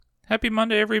Happy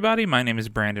Monday, everybody. My name is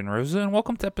Brandon Rosa, and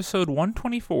welcome to episode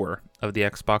 124 of the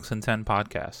Xbox in 10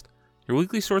 podcast, your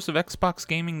weekly source of Xbox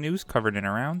gaming news covered in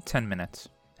around 10 minutes.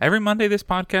 Every Monday, this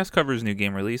podcast covers new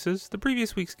game releases, the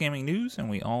previous week's gaming news, and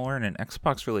we all learn an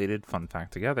Xbox-related fun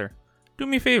fact together. Do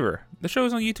me a favor, the show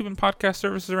is on YouTube and podcast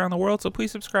services around the world, so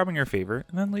please subscribe on your favorite,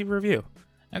 and then leave a review.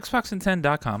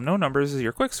 Xboxin10.com, no numbers, is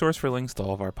your quick source for links to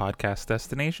all of our podcast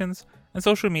destinations and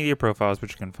social media profiles,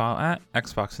 which you can follow at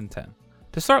Xboxin10.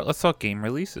 To start, let's talk game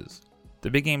releases. The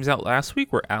big games out last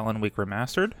week were Alan Wake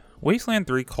Remastered, Wasteland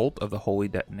 3 Cult of the Holy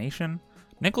Detonation,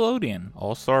 Nickelodeon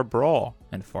All-Star Brawl,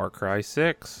 and Far Cry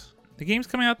 6. The games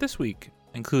coming out this week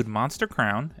include Monster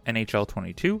Crown, NHL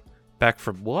 22, Back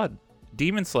 4 Blood,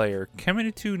 Demon Slayer,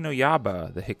 Kimetsu no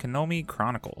Yaiba, The Hikonomi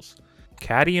Chronicles,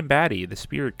 Caddy and Batty, The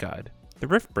Spirit Guide, The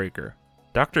Rift Breaker,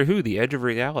 Doctor Who, The Edge of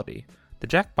Reality, The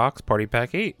Jackbox Party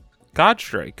Pack 8,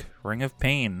 Godstrike, Ring of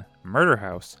Pain, Murder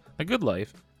House, The Good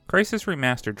Life, Crisis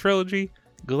Remastered Trilogy,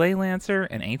 Gleylancer,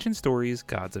 and Ancient Stories,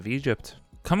 Gods of Egypt.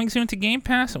 Coming soon to Game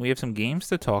Pass, and we have some games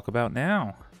to talk about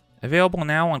now. Available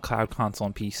now on Cloud Console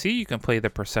and PC, you can play The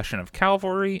Procession of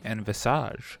Calvary and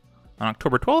Visage. On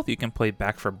October 12th, you can play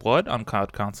Back 4 Blood on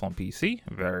Cloud Console and PC.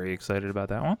 Very excited about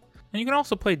that one. And you can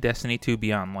also play Destiny 2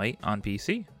 Beyond Light on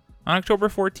PC. On October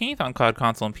 14th, on Cloud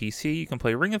Console and PC, you can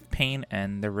play Ring of Pain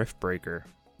and The Rift Breaker.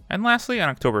 And lastly, on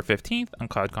October 15th, on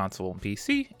Cloud Console and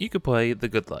PC, you can play The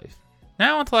Good Life.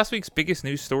 Now on to last week's biggest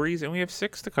news stories, and we have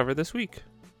 6 to cover this week.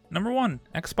 Number 1,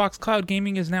 Xbox Cloud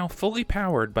Gaming is now fully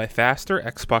powered by faster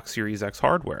Xbox Series X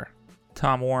hardware.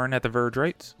 Tom Warren at The Verge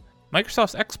writes,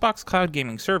 Microsoft's Xbox Cloud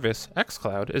Gaming service,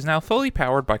 xCloud, is now fully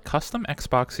powered by custom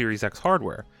Xbox Series X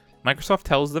hardware. Microsoft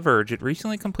tells The Verge it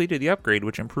recently completed the upgrade,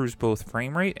 which improves both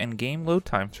frame rate and game load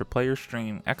times for players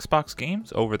streaming Xbox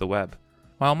games over the web.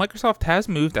 While Microsoft has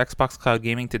moved Xbox Cloud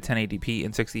Gaming to 1080p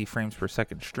and 60 frames per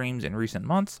second streams in recent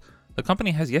months, the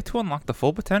company has yet to unlock the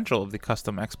full potential of the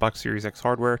custom Xbox Series X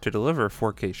hardware to deliver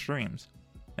 4K streams.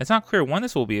 It's not clear when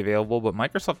this will be available, but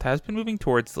Microsoft has been moving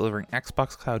towards delivering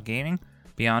Xbox Cloud Gaming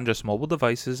beyond just mobile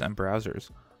devices and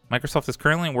browsers. Microsoft is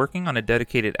currently working on a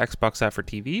dedicated Xbox app for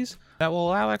TVs that will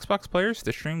allow Xbox players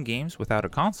to stream games without a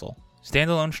console.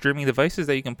 Standalone streaming devices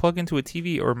that you can plug into a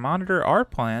TV or monitor are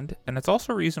planned, and it's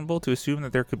also reasonable to assume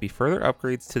that there could be further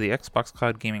upgrades to the Xbox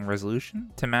Cloud Gaming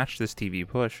resolution to match this TV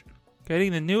push.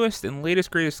 Getting the newest and latest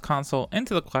greatest console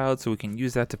into the cloud so we can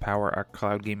use that to power our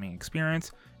cloud gaming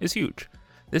experience is huge.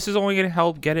 This is only going to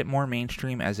help get it more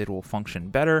mainstream as it will function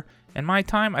better. In my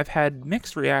time, I've had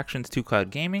mixed reactions to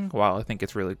cloud gaming. While I think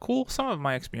it's really cool, some of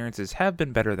my experiences have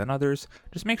been better than others.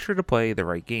 Just make sure to play the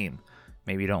right game.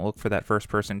 Maybe don't look for that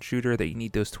first-person shooter that you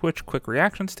need those Twitch quick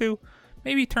reactions to.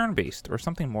 Maybe turn-based, or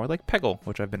something more like Peggle,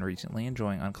 which I've been recently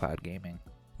enjoying on cloud gaming.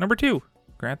 Number 2,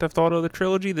 Grand Theft Auto The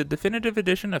Trilogy, the Definitive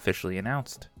Edition officially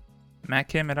announced. Matt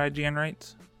Kim at IGN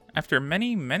writes, after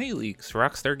many leaks,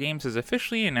 Rockstar Games has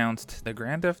officially announced the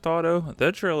Grand Theft Auto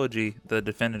The Trilogy, the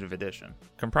Definitive Edition,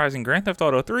 comprising Grand Theft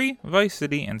Auto 3, Vice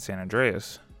City, and San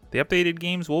Andreas. The updated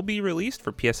games will be released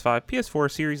for PS5, PS4,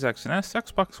 Series X and S,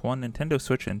 Xbox One, Nintendo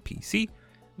Switch, and PC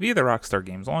via the Rockstar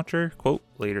Games launcher, quote,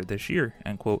 later this year,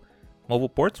 end quote. Mobile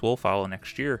ports will follow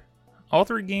next year. All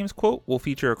 3 games, quote, will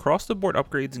feature across-the-board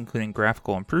upgrades including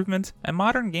graphical improvements and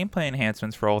modern gameplay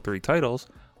enhancements for all 3 titles,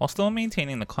 while still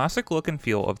maintaining the classic look and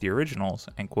feel of the originals,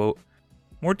 end quote.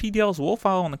 More details will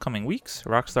follow in the coming weeks.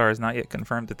 Rockstar has not yet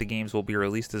confirmed that the games will be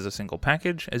released as a single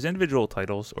package, as individual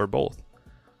titles, or both.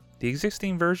 The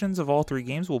existing versions of all 3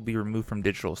 games will be removed from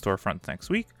digital storefronts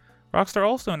next week. Rockstar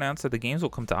also announced that the games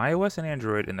will come to iOS and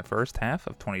Android in the first half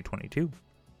of 2022.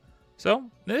 So,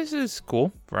 this is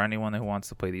cool for anyone who wants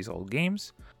to play these old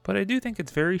games, but I do think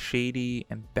it's very shady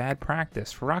and bad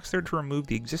practice for Rockstar to remove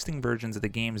the existing versions of the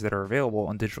games that are available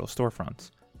on digital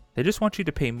storefronts. They just want you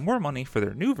to pay more money for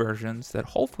their new versions that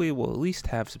hopefully will at least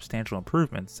have substantial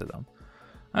improvements to them.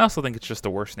 I also think it's just the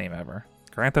worst name ever.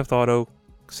 Grand Theft Auto,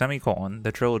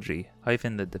 The Trilogy,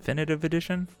 the Definitive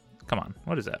Edition? Come on,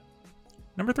 what is that?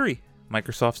 Number 3,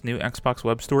 Microsoft's new Xbox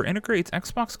Web Store integrates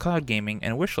Xbox Cloud Gaming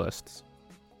and wishlists.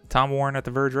 Tom Warren at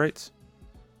The Verge writes,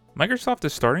 Microsoft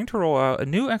is starting to roll out a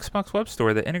new Xbox Web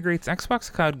Store that integrates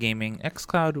Xbox Cloud Gaming,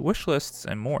 xCloud, wishlists,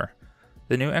 and more.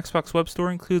 The new Xbox Web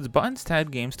Store includes buttons to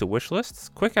add games to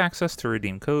wishlists, quick access to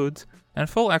redeem codes, and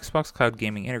full Xbox Cloud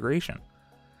Gaming integration.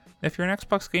 If you're an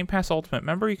Xbox Game Pass Ultimate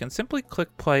member, you can simply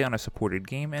click play on a supported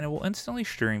game and it will instantly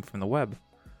stream from the web.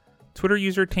 Twitter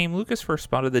user Tame Lucas first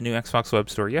spotted the new Xbox Web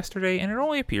Store yesterday, and it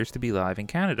only appears to be live in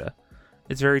Canada.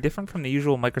 It's very different from the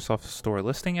usual Microsoft Store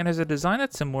listing and has a design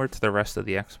that's similar to the rest of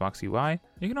the Xbox UI.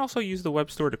 You can also use the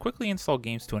web store to quickly install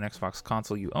games to an Xbox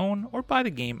console you own or buy the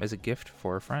game as a gift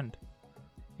for a friend.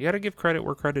 You gotta give credit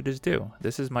where credit is due.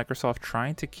 This is Microsoft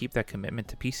trying to keep that commitment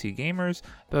to PC gamers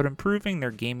about improving their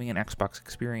gaming and Xbox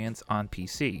experience on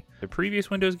PC. The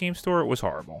previous Windows Game Store was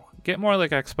horrible. Get more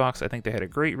like Xbox. I think they had a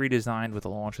great redesign with the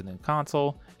launch of the new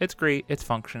console. It's great, it's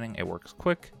functioning, it works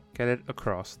quick. Get it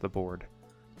across the board.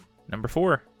 Number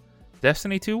 4.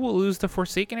 Destiny 2 will lose the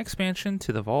Forsaken expansion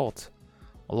to the Vault.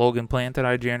 Logan Plant at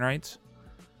IGN writes,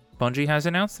 Bungie has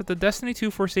announced that the Destiny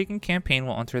 2 Forsaken campaign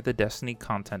will enter the Destiny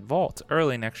Content Vault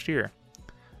early next year.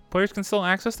 Players can still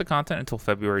access the content until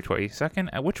February 22nd,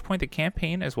 at which point the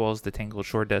campaign as well as the Tangled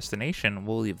Shore destination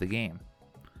will leave the game.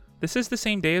 This is the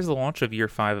same day as the launch of Year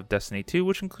 5 of Destiny 2,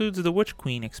 which includes the Witch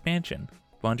Queen expansion.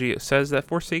 Bungie says that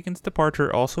Forsaken's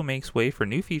departure also makes way for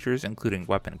new features including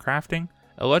weapon crafting,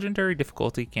 a legendary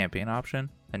difficulty campaign option,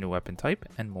 a new weapon type,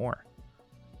 and more.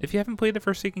 If you haven't played the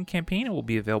Forsaken campaign, it will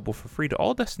be available for free to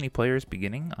all Destiny players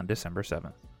beginning on December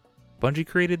 7th. Bungie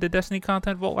created the Destiny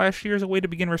Content Vault last year as a way to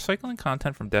begin recycling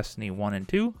content from Destiny 1 and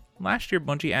 2. Last year,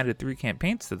 Bungie added 3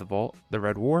 campaigns to the Vault: the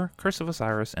Red War, Curse of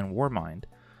Osiris, and Warmind.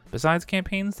 Besides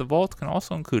campaigns, the Vault can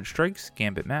also include strikes,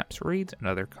 gambit maps, raids, and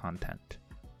other content.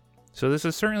 So this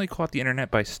has certainly caught the internet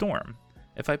by storm.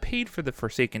 If I paid for the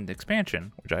Forsaken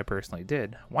expansion, which I personally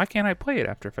did, why can't I play it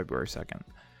after February 2nd?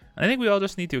 And I think we all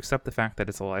just need to accept the fact that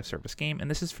it's a live service game, and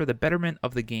this is for the betterment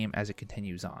of the game as it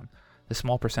continues on. The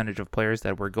small percentage of players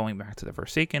that were going back to the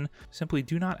Forsaken simply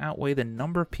do not outweigh the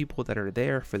number of people that are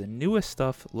there for the newest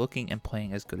stuff looking and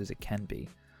playing as good as it can be.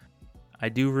 I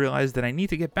do realize that I need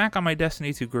to get back on my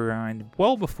Destiny 2 grind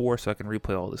well before so I can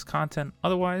replay all this content,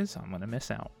 otherwise I'm going to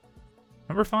miss out.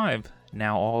 Number 5.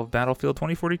 Now all of Battlefield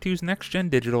 2042's next-gen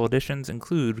digital editions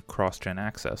include cross-gen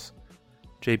access.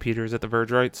 Jay Peters at The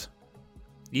Verge writes,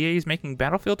 EA is making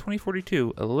Battlefield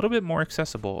 2042 a little bit more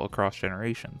accessible across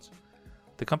generations.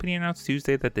 The company announced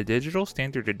Tuesday that the digital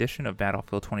standard edition of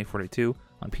Battlefield 2042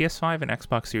 on PS5 and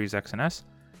Xbox Series X and S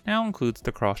now includes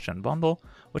the cross-gen bundle,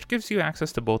 which gives you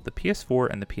access to both the PS4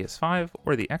 and the PS5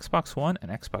 or the Xbox One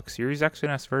and Xbox Series X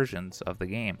and S versions of the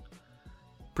game.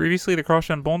 Previously, the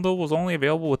cross-gen bundle was only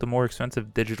available with the more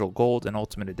expensive digital gold and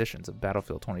ultimate editions of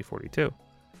Battlefield 2042.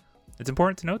 It's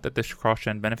important to note that this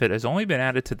cross-gen benefit has only been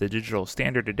added to the digital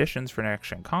standard editions for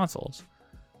next-gen consoles.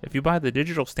 If you buy the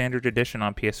digital standard edition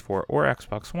on PS4 or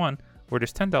Xbox One, where it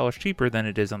is $10 cheaper than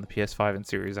it is on the PS5 and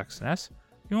Series X and S,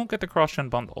 you won't get the cross-gen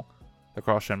bundle. The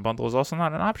cross-gen bundle is also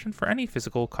not an option for any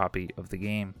physical copy of the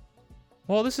game.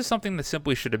 While this is something that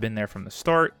simply should have been there from the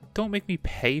start, don't make me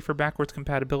pay for backwards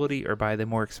compatibility or buy the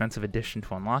more expensive edition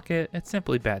to unlock it. It's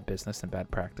simply bad business and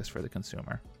bad practice for the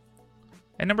consumer.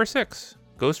 And number 6.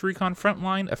 Ghost Recon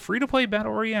Frontline, a free-to-play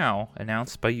battle royale,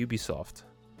 announced by Ubisoft.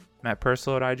 Matt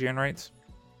Purcell at IGN writes,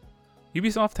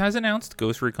 Ubisoft has announced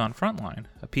Ghost Recon Frontline,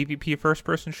 a PvP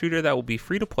first-person shooter that will be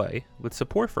free-to-play. With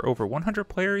support for over 100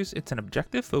 players, it's an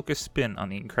objective-focused spin on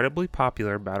the incredibly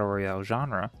popular battle royale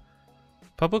genre.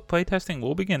 Public playtesting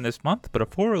will begin this month, but a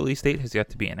full release date has yet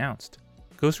to be announced.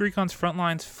 Ghost Recon's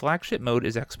Frontline's flagship mode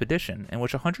is Expedition, in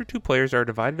which 102 players are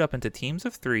divided up into teams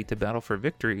of 3 to battle for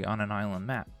victory on an island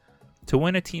map. To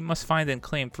win, a team must find and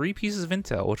claim 3 pieces of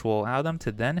intel, which will allow them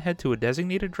to then head to a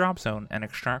designated drop zone and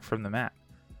extract from the map.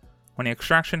 When the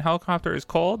extraction helicopter is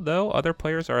called, though, other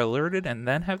players are alerted and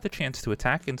then have the chance to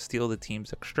attack and steal the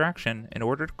team's extraction in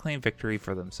order to claim victory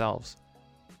for themselves.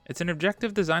 It's an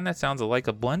objective design that sounds like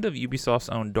a blend of Ubisoft's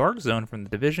own Dark Zone from The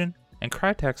Division and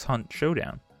Crytek's Hunt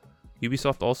Showdown.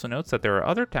 Ubisoft also notes that there are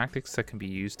other tactics that can be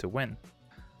used to win.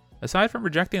 Aside from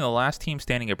rejecting the last team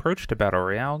standing approach to Battle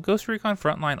Royale, Ghost Recon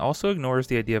Frontline also ignores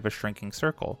the idea of a shrinking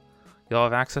circle. You'll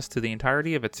have access to the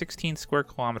entirety of its 16 square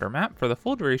kilometer map for the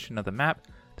full duration of the map.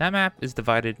 That map is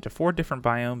divided into 4 different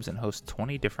biomes and hosts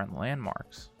 20 different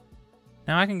landmarks.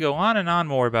 Now I can go on and on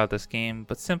more about this game,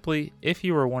 but simply, if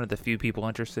you are one of the few people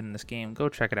interested in this game, go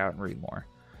check it out and read more.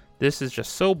 This is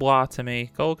just so blah to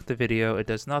me. Go look at the video, it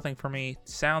does nothing for me,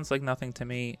 sounds like nothing to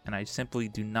me, and I simply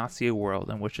do not see a world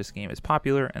in which this game is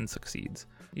popular and succeeds.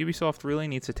 Ubisoft really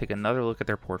needs to take another look at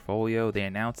their portfolio. They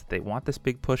announced that they want this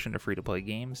big push into free-to-play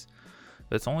games,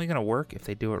 but it's only going to work if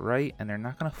they do it right, and they're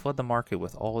not going to flood the market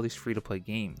with all of these free-to-play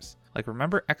games. Like,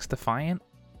 remember X-Defiant?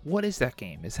 What is that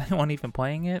game? Is anyone even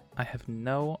playing it? I have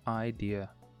no idea.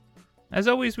 As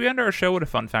always, we end our show with a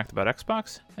fun fact about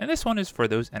Xbox, and this one is for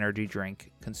those energy drink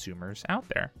consumers out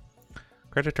there.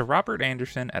 Credit to Robert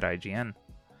Anderson at IGN.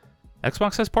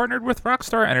 Xbox has partnered with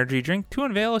Rockstar Energy Drink to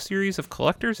unveil a series of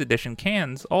collector's edition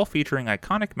cans, all featuring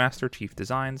iconic Master Chief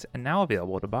designs and now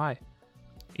available to buy.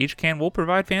 Each can will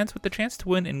provide fans with the chance to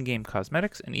win in-game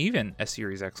cosmetics and even a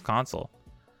Series X console.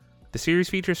 The series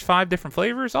features 5 different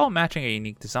flavors, all matching a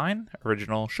unique design: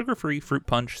 original, sugar-free, fruit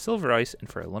punch, silver ice, and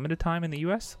for a limited time in the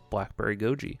US, blackberry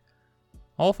goji.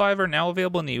 All 5 are now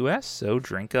available in the US, so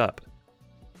drink up.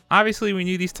 Obviously, we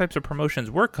knew these types of promotions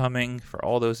were coming. For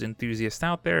all those enthusiasts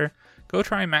out there, go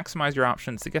try and maximize your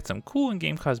options to get some cool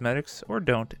in-game cosmetics, or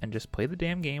don't, and just play the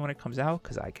damn game when it comes out,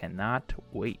 because I cannot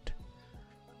wait.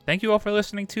 Thank you all for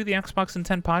listening to the Xbox in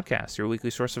 10 podcast, your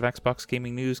weekly source of Xbox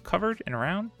gaming news covered in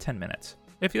around 10 minutes.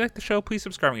 If you like the show, please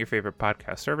subscribe to your favorite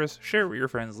podcast service, share it with your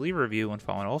friends, leave a review, and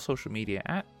follow on all social media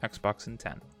at Xbox in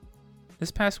 10. This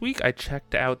past week, I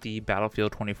checked out the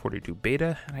Battlefield 2042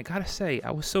 beta, and I gotta say, I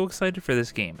was so excited for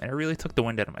this game, and it really took the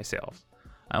wind out of my sails.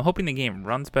 I'm hoping the game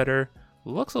runs better,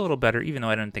 looks a little better, even though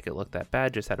I didn't think it looked that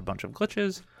bad, just had a bunch of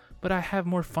glitches, but I have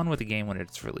more fun with the game when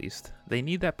it's released. They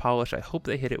need that polish, I hope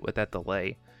they hit it with that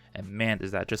delay, and man, does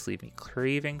that just leave me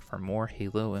craving for more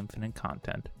Halo Infinite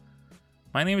content.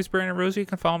 My name is Brandon Rosa. You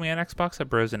can follow me on Xbox at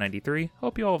Brosa93.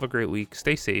 Hope you all have a great week,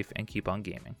 stay safe, and keep on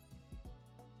gaming.